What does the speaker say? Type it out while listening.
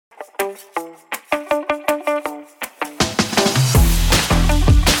Hi,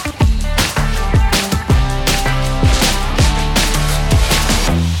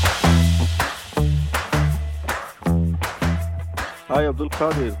 Abdul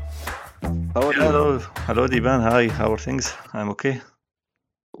Qadir. How are Yeah, you? hello, Diban. Hi, how are things? I'm okay.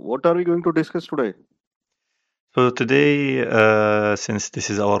 What are we going to discuss today? So today, since this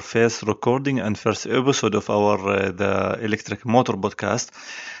is our first recording and first episode of our the electric motor podcast,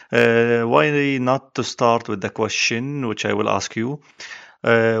 why not to start with the question which I will ask you?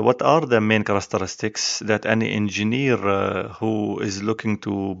 What are the main characteristics that any engineer who is looking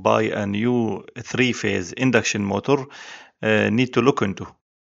to buy a new three-phase induction motor need to look into?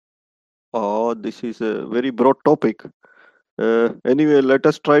 Oh, this is a very broad topic. Anyway, let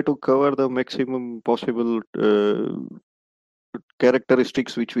us try to cover the maximum possible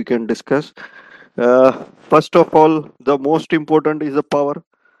characteristics which we can discuss. First of all, the most important is the power.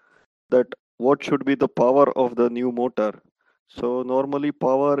 That what should be the power of the new motor? So normally,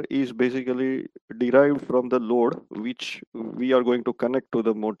 power is basically derived from the load which we are going to connect to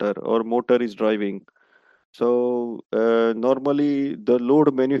the motor or motor is driving. So normally the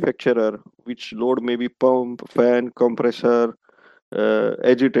load manufacturer, which load may be pump, fan, compressor,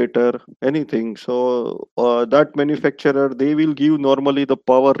 agitator, anything. So that manufacturer, they will give normally the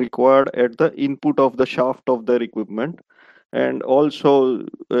power required at the input of the shaft of their equipment, and also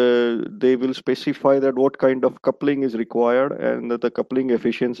they will specify that what kind of coupling is required and the coupling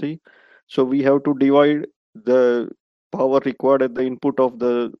efficiency. So we have to divide the power required at the input of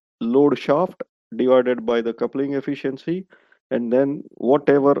the load shaft divided by the coupling efficiency, and then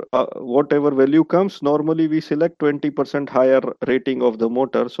whatever value comes, normally we select 20% higher rating of the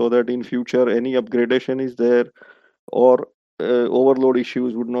motor, so that in future any upgradation is there, or overload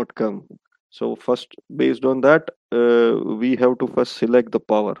issues would not come. So first, based on that, we have to first select the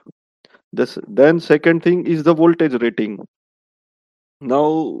power. This then second thing is the voltage rating.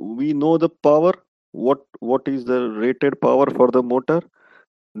 Now we know the power, what is the rated power for the motor.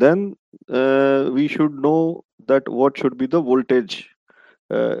 Then we should know that what should be the voltage.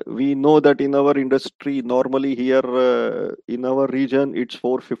 We know that in our industry, normally here in our region, it's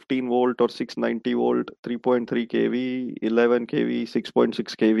 415 volt or 690 volt, 3.3 kV, 11 kV,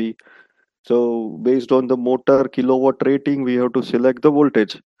 6.6 kV. So based on the motor kilowatt rating, we have to select the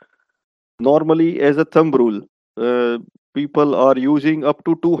voltage. Normally, as a thumb rule, uh, people are using up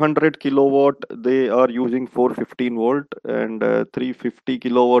to 200 kilowatt. They are using 415 volt, and 350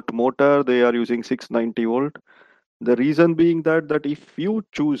 kilowatt motor, they are using 690 volt. The reason being that if you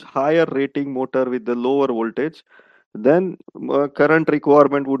choose higher rating motor with the lower voltage, then current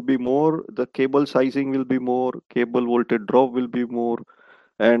requirement would be more, the cable sizing will be more, cable voltage drop will be more,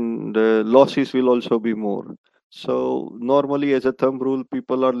 and losses will also be more. So normally, as a thumb rule,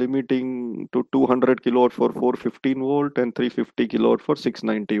 people are limiting to 200 kilowatt for 415 volt and 350 kilowatt for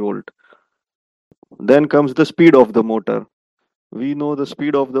 690 volt. Then comes the speed of the motor. We know the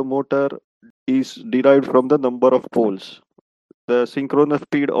speed of the motor is derived from the number of poles. The synchronous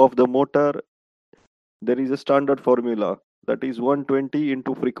speed of the motor, there is a standard formula, that is 120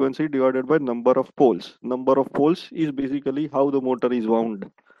 into frequency divided by number of poles. Number of poles is basically how the motor is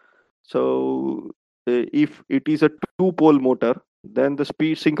wound. So if it is a two pole motor, then the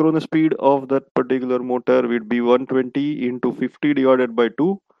synchronous speed of that particular motor would be 120 into 50 divided by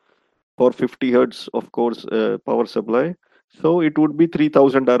 2 for 50 hertz, of course, power supply. So it would be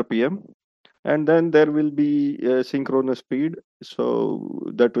 3000 rpm. And then there will be synchronous speed. So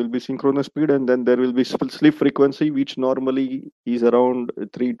that will be synchronous speed, and then there will be slip frequency, which normally is around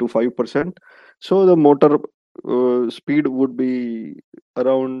 3 to 5%. So the motor speed would be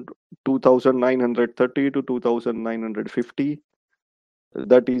around 2930 to 2950.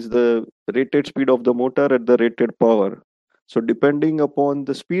 That is the rated speed of the motor at the rated power. So depending upon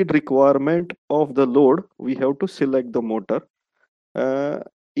the speed requirement of the load, we have to select the motor.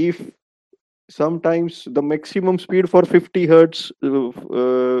 If sometimes the maximum speed for 50 hertz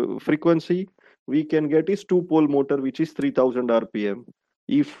frequency we can get is two pole motor, which is 3000 rpm.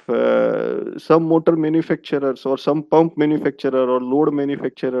 If some motor manufacturers or some pump manufacturer or load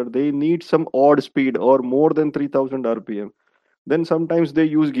manufacturer, they need some odd speed or more than 3000 rpm, then sometimes they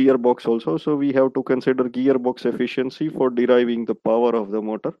use gearbox also. So we have to consider gearbox efficiency for deriving the power of the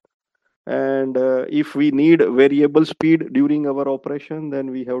motor. And if we need variable speed during our operation, then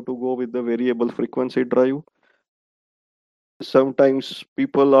we have to go with the variable frequency drive. Sometimes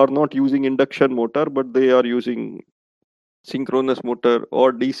people are not using induction motor, but they are using synchronous motor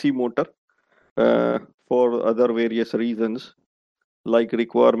or DC motor uh, for other various reasons, like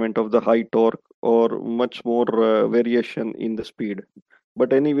requirement of the high torque or much more variation in the speed.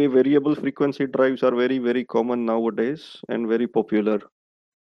 But anyway, variable frequency drives are very, very common nowadays and very popular.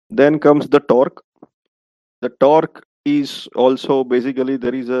 Then comes the torque. The torque is also basically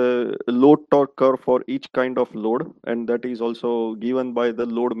there is a load torque curve for each kind of load, and that is also given by the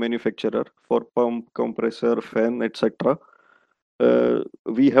load manufacturer for pump, compressor, fan, etc.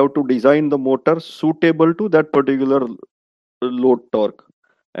 We have to design the motor suitable to that particular load torque,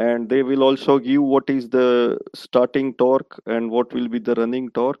 and they will also give what is the starting torque and what will be the running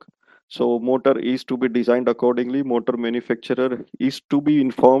torque. So motor is to be designed accordingly. Motor manufacturer is to be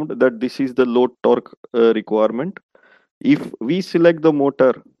informed that this is the load torque requirement. If we select the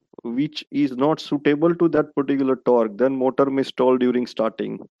motor which is not suitable to that particular torque, then motor may stall during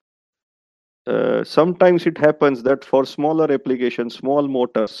starting. Sometimes it happens that for smaller applications, small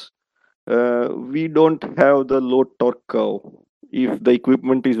motors, we don't have the load torque curve if the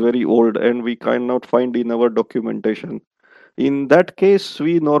equipment is very old and we cannot find in our documentation. In that case,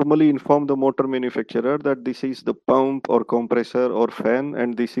 we normally inform the motor manufacturer that this is the pump or compressor or fan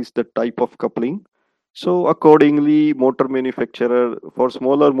and this is the type of coupling. So accordingly, motor manufacturer for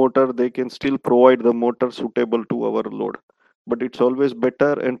smaller motor, they can still provide the motor suitable to our load. But it's always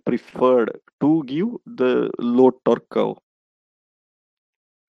better and preferred to give the load torque curve.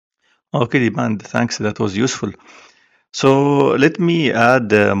 Okay, Demand, thanks. That was useful. So let me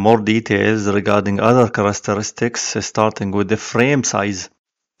add more details regarding other characteristics, starting with the frame size.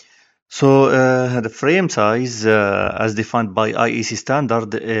 So the frame size, as defined by IEC standard,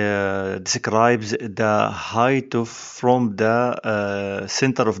 describes the height from the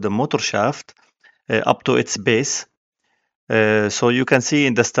center of the motor shaft up to its base. So you can see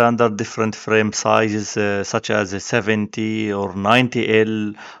in the standard different frame sizes such as a 70 or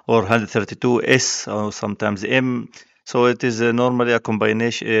 90L or 132S or sometimes M. So it is normally a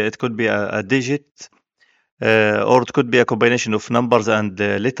combination. It could be a digit or it could be a combination of numbers and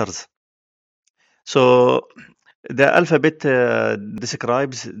letters. So the alphabet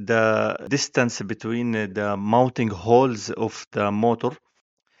describes the distance between the mounting holes of the motor.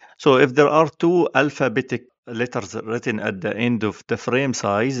 So if there are two alphabetic letters written at the end of the frame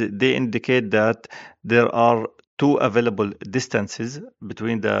size, they indicate that there are two available distances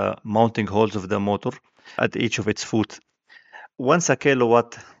between the mounting holes of the motor at each of its foot. Once a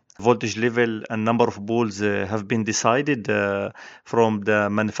kilowatt voltage level and number of poles have been decided from the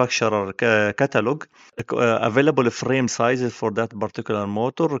manufacturer catalog, available frame sizes for that particular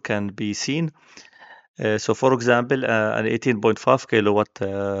motor can be seen. So, for example, an 18.5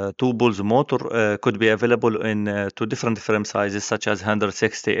 kilowatt two poles motor could be available in two different frame sizes, such as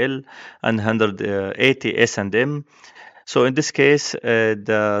 160L and 180 S and M. So, in this case,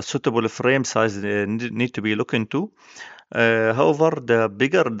 the suitable frame size need to be looked into. However, the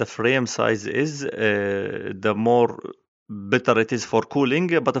bigger the frame size is, the more better it is for cooling,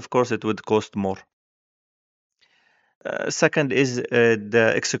 but of course, it would cost more. Second is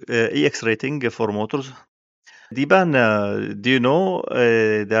the EX rating for motors. Diban, do you know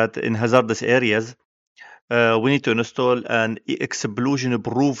that in hazardous areas, we need to install an explosion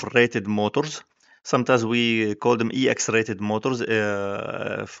proof rated motors? Sometimes we call them EX rated motors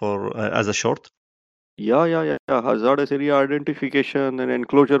for as a short. Yeah. Hazardous area identification and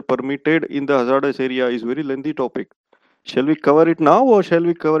enclosure permitted in the hazardous area is very lengthy topic. Shall we cover it now or shall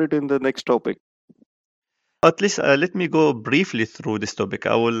we cover it in the next topic? At least let me go briefly through this topic.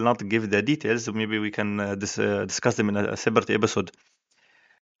 I will not give the details. Maybe we can discuss them in a separate episode.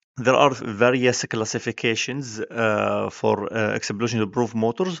 There are various classifications for explosion-proof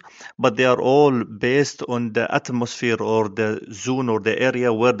motors, but they are all based on the atmosphere or the zone or the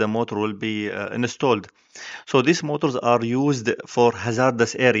area where the motor will be installed. So these motors are used for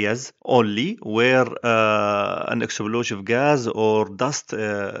hazardous areas only, where an explosive gas or dust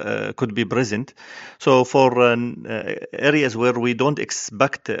could be present. So for areas where we don't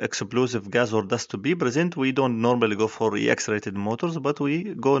expect explosive gas or dust to be present, we don't normally go for EX-rated motors, but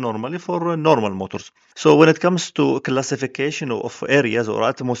we go normally for normal motors. So when it comes to classification of areas or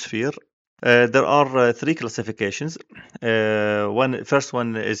atmosphere, there are three classifications. First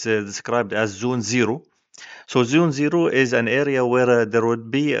one is described as zone zero. So zone zero is an area where there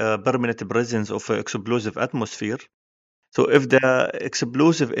would be a permanent presence of explosive atmosphere. So if the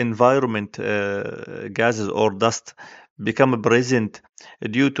explosive environment gases or dust become present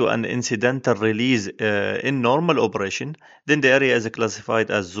due to an incidental release in normal operation, then the area is classified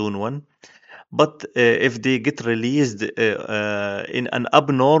as zone 1. But if they get released in an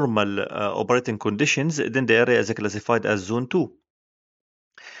abnormal operating conditions, then the area is classified as zone 2.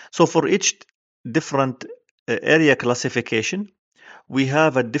 So for each different area classification, we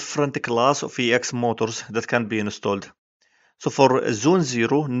have a different class of EX motors that can be installed. So for zone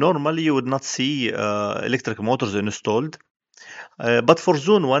 0, normally you would not see electric motors installed. But for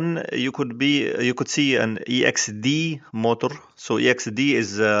zone 1, you could see an EXD motor. So EXD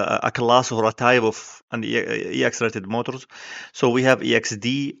is a class or a type of an EX rated motors. So we have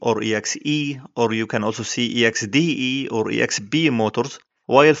EXD or EXE, or you can also see EXDE or EXB motors.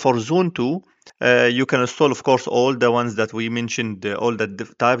 While for zone 2, you can install, of course, all the ones that we mentioned, all the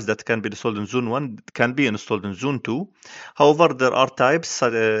types that can be installed in zone 1 can be installed in zone 2. However, there are types,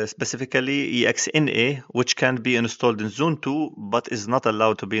 specifically EXNA, which can be installed in zone 2 but is not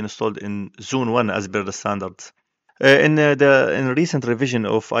allowed to be installed in zone 1 as per the standards. In recent revision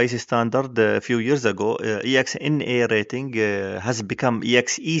of IC standard a few years ago, EXNA rating has become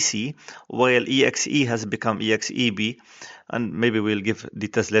EXEC, while EXE has become EXEB, and maybe we'll give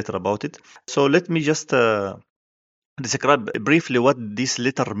details later about it. So let me just describe briefly what this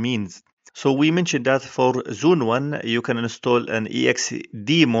letter means. So we mentioned that for Zone 1, you can install an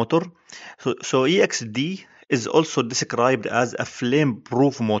EXD motor. So EXD is also described as a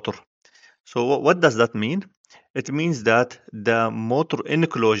flame-proof motor. So what does that mean? It means that the motor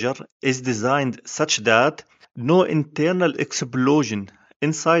enclosure is designed such that no internal explosion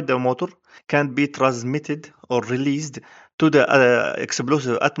inside the motor can be transmitted or released to the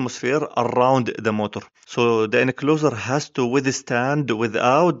explosive atmosphere around the motor. So the enclosure has to withstand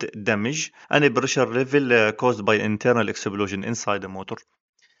without damage any pressure level caused by internal explosion inside the motor.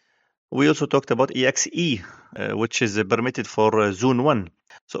 We also talked about EXE, which is permitted for Zone 1.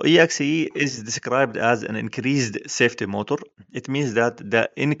 So EXE is described as an increased safety motor. It means that the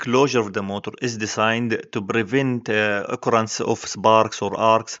enclosure of the motor is designed to prevent occurrence of sparks or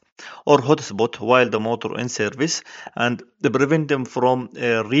arcs or hotspot while the motor in service, and to prevent them from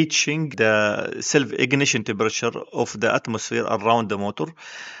reaching the self-ignition temperature of the atmosphere around the motor.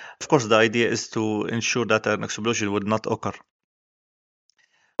 Of course, the idea is to ensure that an explosion would not occur.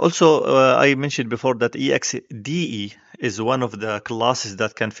 Also, I mentioned before that EXDE is one of the classes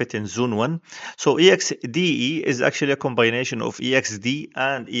that can fit in Zone 1. So EXDE is actually a combination of EXD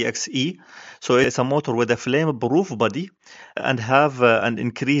and EXE. So it's a motor with a flame-proof body and have an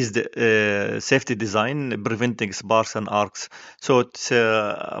increased safety design, preventing sparks and arcs. So it's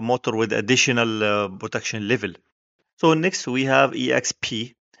a motor with additional protection level. So next we have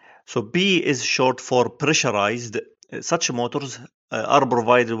EXP. So P is short for pressurized. Such motors are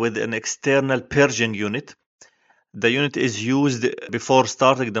provided with an external purging unit. The unit is used before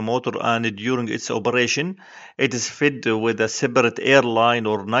starting the motor and during its operation. It is fed with a separate air line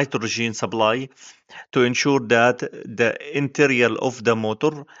or nitrogen supply to ensure that the interior of the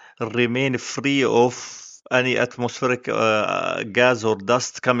motor remain free of any atmospheric gas or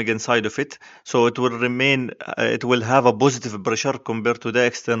dust coming inside of it. So it will remain, it will have a positive pressure compared to the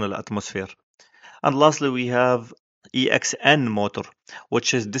external atmosphere. And lastly, we have EXN motor,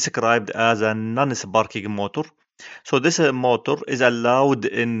 which is described as a non-sparking motor. So this motor is allowed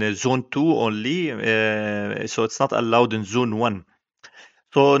in zone 2 only, so it's not allowed in zone 1.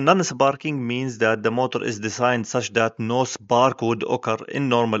 So non-sparking means that the motor is designed such that no spark would occur in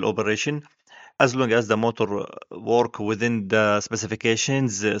normal operation as long as the motor work within the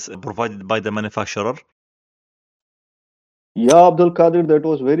specifications provided by the manufacturer. Yeah, Abdul Qadir, that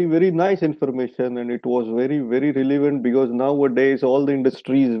was very, very nice information, and it was very, very relevant because nowadays all the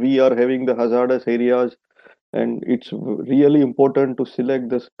industries we are having the hazardous areas, and it's really important to select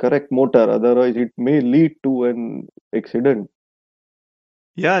the correct motor, otherwise it may lead to an accident.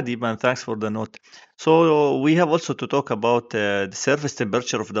 Yeah, Deepan, thanks for the note. So we have also to talk about the surface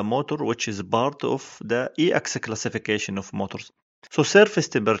temperature of the motor, which is part of the EX classification of motors. So surface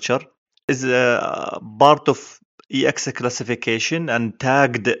temperature is part of EX classification and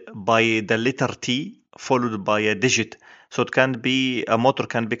tagged by the letter T followed by a digit. So it can be a motor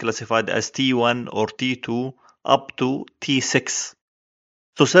can be classified as T1 or T2 up to T6.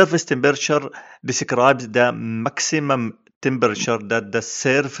 So surface temperature describes the maximum temperature that the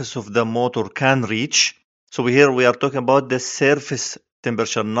surface of the motor can reach. So here we are talking about the surface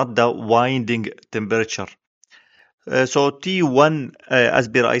temperature, not the winding temperature. So T1 as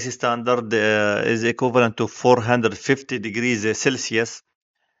per IC standard is equivalent to 450 degrees Celsius.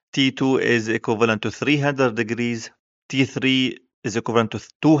 T2 is equivalent to 300 degrees. T3 is equivalent to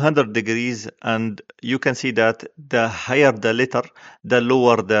 200 degrees. And you can see that the higher the letter, the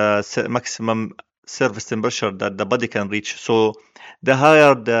lower the maximum surface temperature that the body can reach. So the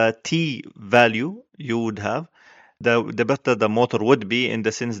higher the T value you would have, the better the motor would be, in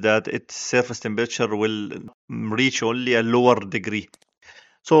the sense that its surface temperature will reach only a lower degree.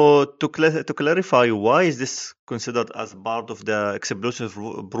 So to clarify, why is this considered as part of the explosive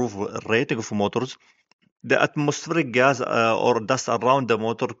proof rating of motors? the atmospheric gas or dust around the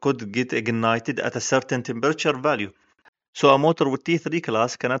motor could get ignited at a certain temperature value. So a motor with T3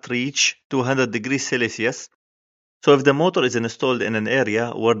 class cannot reach 200 degrees Celsius. So if the motor is installed in an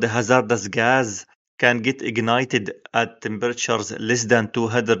area where the hazardous gas can get ignited at temperatures less than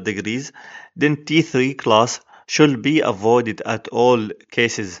 200 degrees, then T3 class should be avoided at all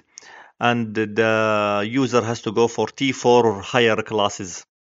cases, and the user has to go for T4 or higher classes.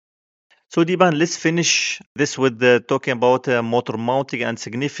 So Diban, let's finish this with talking about motor mounting and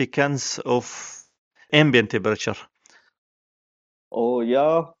significance of ambient temperature. Oh,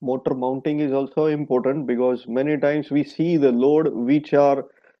 yeah, motor mounting is also important because many times we see the load which are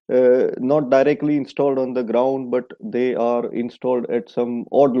not directly installed on the ground, but they are installed at some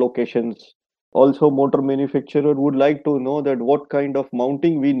odd locations. Also, motor manufacturer would like to know that what kind of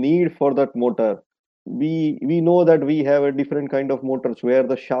mounting we need for that motor. We know that we have a different kind of motors where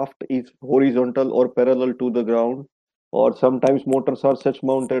the shaft is horizontal or parallel to the ground, or sometimes motors are such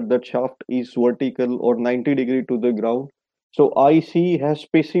mounted that shaft is vertical or 90-degree to the ground. So IC has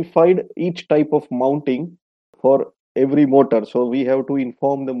specified each type of mounting for every motor. So we have to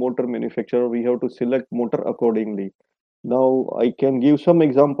inform the motor manufacturer, we have to select motor accordingly. Now I can give some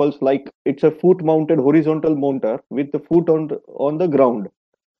examples, like it's a foot mounted horizontal motor with the foot on the ground.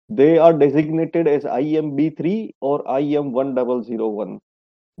 They are designated as IMB3 or IM1001.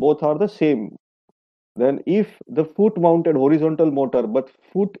 Both are the same. Then if the foot mounted horizontal motor but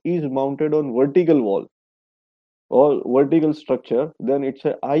foot is mounted on vertical wall or vertical structure, then it's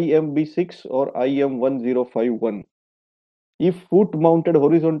a IMB6 or IM1051. If foot mounted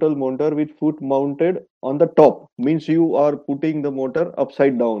horizontal motor with foot mounted on the top, means you are putting the motor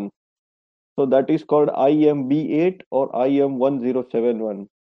upside down. So that is called IMB8 or IM1071.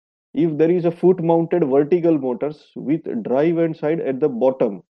 If there is a foot mounted vertical motors with drive end side at the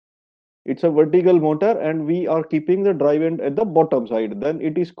bottom, it's a vertical motor and we are keeping the drive end at the bottom side, then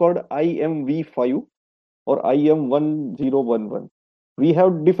it is called IMV5 or IM1011. We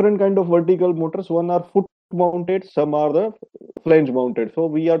have different kind of vertical motors. One are foot mounted, some are the flange mounted. So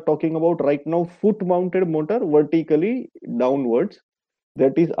we are talking about right now foot mounted motor vertically downwards.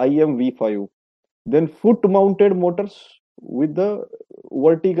 That is IMV5. Then foot mounted motors with the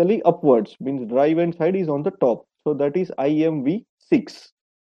vertically upwards, means drive and side is on the top. So that is IMV6.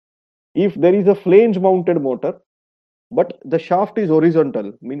 If there is a flange mounted motor, but the shaft is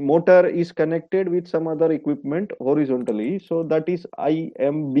horizontal, mean motor is connected with some other equipment horizontally, so that is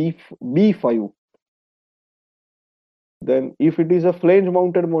IMB5. Then if it is a flange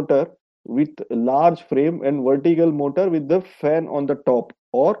mounted motor with large frame and vertical motor with the fan on the top,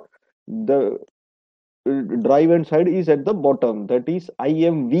 or the drive and side is at the bottom, that is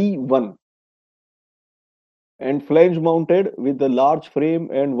IMV1. And flange mounted with the large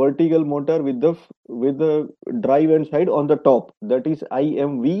frame and vertical motor with the drive and side on the top, that is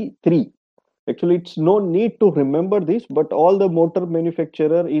IMV3. Actually, it's no need to remember this, but all the motor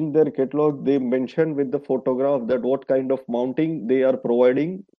manufacturer in their catalog, they mention with the photograph that what kind of mounting they are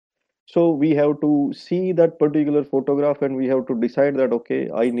providing. So we have to see that particular photograph and we have to decide that,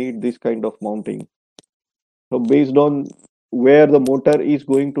 okay, I need this kind of mounting. So based on where the motor is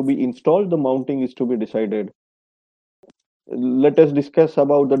going to be installed, the mounting is to be decided. Let us discuss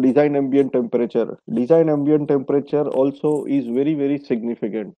about the design ambient temperature. Design ambient temperature also is very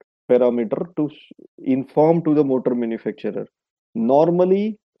significant parameter to inform to the motor manufacturer.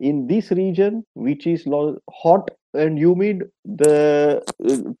 Normally in this region, which is hot and humid, the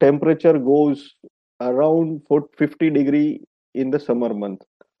temperature goes around 50 degree in the summer month.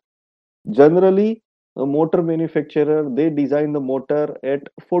 Generally, a motor manufacturer, they design the motor at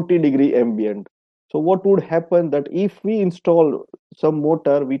 40-degree ambient. So what would happen that if we install some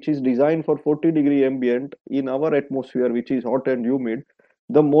motor which is designed for 40-degree ambient in our atmosphere, which is hot and humid,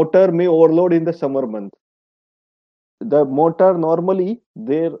 the motor may overload in the summer month. The motor normally,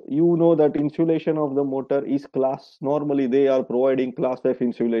 there you know that insulation of the motor is class, normally they are providing class F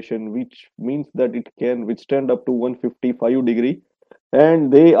insulation, which means that it can withstand up to 155 degree,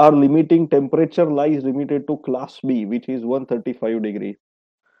 and they are limiting temperature lies limited to class B, which is 135 degree.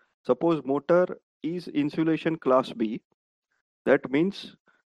 Suppose motor is insulation class B, that means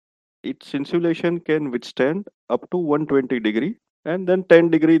its insulation can withstand up to 120 degree, and then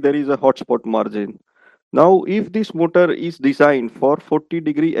 10 degree there is a hotspot margin. Now, if this motor is designed for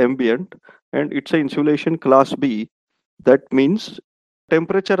 40-degree ambient and it's a insulation class B, that means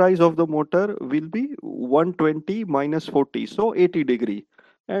temperature rise of the motor will be 120 minus 40, so 80 degree.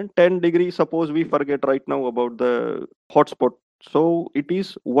 And 10 degree, suppose we forget right now about the hotspot, so it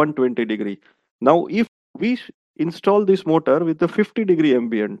is 120 degree. Now, if we install this motor with the 50-degree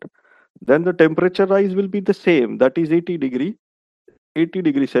ambient, Then the temperature rise will be the same, that is 80 degree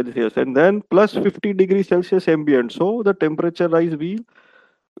Celsius, and then plus 50 degree Celsius ambient. So the temperature rise will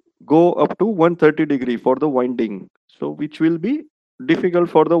go up to 130 degree for the winding. So which will be difficult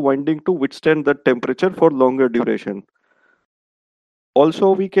for the winding to withstand that temperature for longer duration.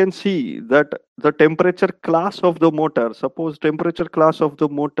 Also we can see that the temperature class of the motor, suppose temperature class of the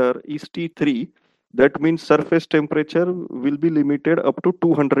motor is T3, that means surface temperature will be limited up to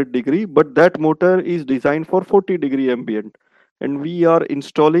 200 degree, but that motor is designed for 40 degree ambient, and we are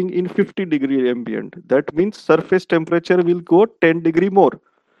installing in 50 degree ambient. That means surface temperature will go 10 degree more,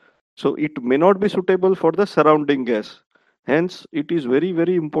 so it may not be suitable for the surrounding gas. Hence it is very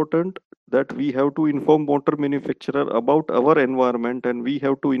very important that we have to inform motor manufacturer about our environment, and we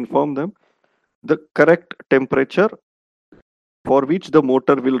have to inform them the correct temperature for which the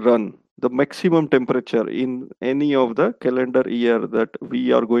motor will run, the maximum temperature in any of the calendar year that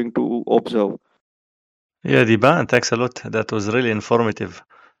we are going to observe. Yeah, Diban, thanks a lot. That was really informative.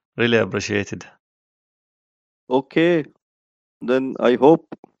 Really appreciated. Okay, then I hope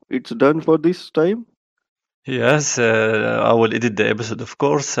it's done for this time. Yes, I will edit the episode, of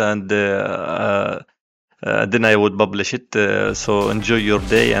course, and then I would publish it. So enjoy your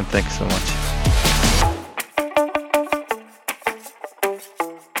day and thanks so much.